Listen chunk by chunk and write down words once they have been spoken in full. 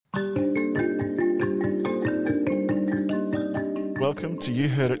welcome to You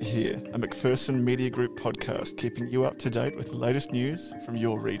Heard It Here, a McPherson Media Group podcast keeping you up to date with the latest news from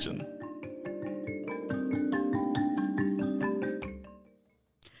your region.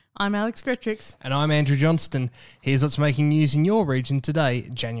 I'm Alex Gretrix. And I'm Andrew Johnston. Here's what's making news in your region today,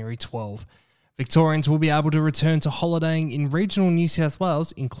 January 12. Victorians will be able to return to holidaying in regional New South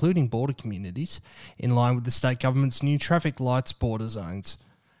Wales, including border communities, in line with the state government's new traffic lights border zones.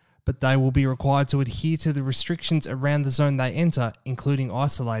 But they will be required to adhere to the restrictions around the zone they enter, including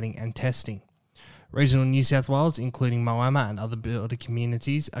isolating and testing. Regional New South Wales, including Moama and other border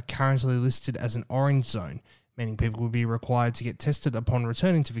communities, are currently listed as an orange zone, meaning people will be required to get tested upon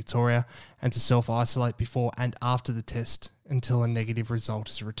returning to Victoria and to self-isolate before and after the test until a negative result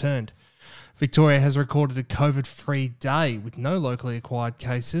is returned. Victoria has recorded a COVID-free day with no locally acquired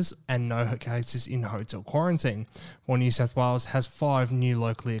cases and no cases in hotel quarantine, while New South Wales has 5 new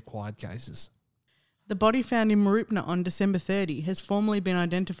locally acquired cases. The body found in Mooroopna on December 30 has formally been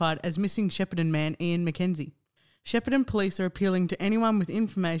identified as missing Shepparton man Ian McKenzie. Shepparton police are appealing to anyone with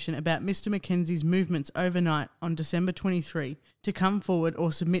information about Mr McKenzie's movements overnight on December 23 to come forward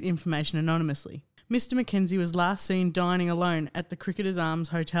or submit information anonymously. Mr McKenzie was last seen dining alone at the Cricketers Arms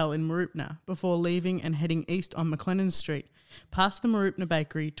Hotel in Mooroopna before leaving and heading east on McLennan Street, past the Mooroopna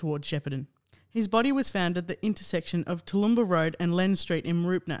Bakery towards Shepparton. His body was found at the intersection of Toowoomba Road and Len Street in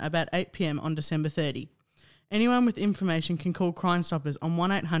Mooroopna about 8 p.m. on December 30. Anyone with information can call Crime Stoppers on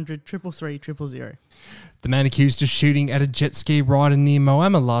 1800 333 000. The man accused of shooting at a jet ski rider near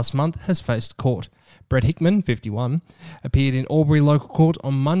Moama last month has faced court. Brett Hickman, 51, appeared in Albury Local Court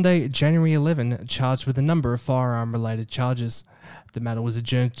on Monday, January 11, charged with a number of firearm-related charges. The matter was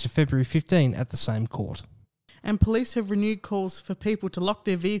adjourned to February 15 at the same court. And police have renewed calls for people to lock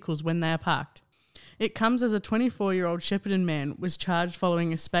their vehicles when they are parked. It comes as a 24-year-old Shepparton man was charged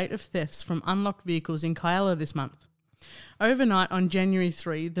following a spate of thefts from unlocked vehicles in Kyalla this month. Overnight on January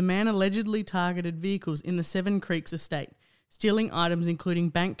 3, the man allegedly targeted vehicles in the Seven Creeks estate, stealing items including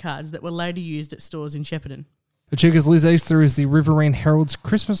bank cards that were later used at stores in Shepparton. Echuca's Liz Easter is the Riverine Herald's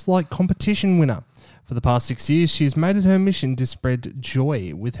Christmas Light Competition winner. For the past 6 years, she has made it her mission to spread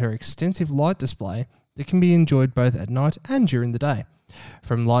joy with her extensive light display that can be enjoyed both at night and during the day.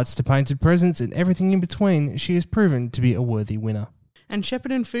 From lights to painted presents and everything in between, she has proven to be a worthy winner. And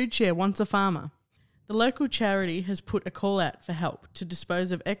Shepparton Food Share wants a farmer. The local charity has put a call out for help to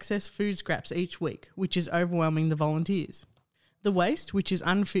dispose of excess food scraps each week, which is overwhelming the volunteers. The waste, which is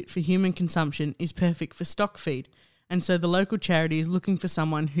unfit for human consumption, is perfect for stock feed, and so the local charity is looking for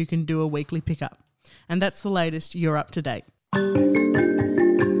someone who can do a weekly pickup. And that's the latest. You're up to date.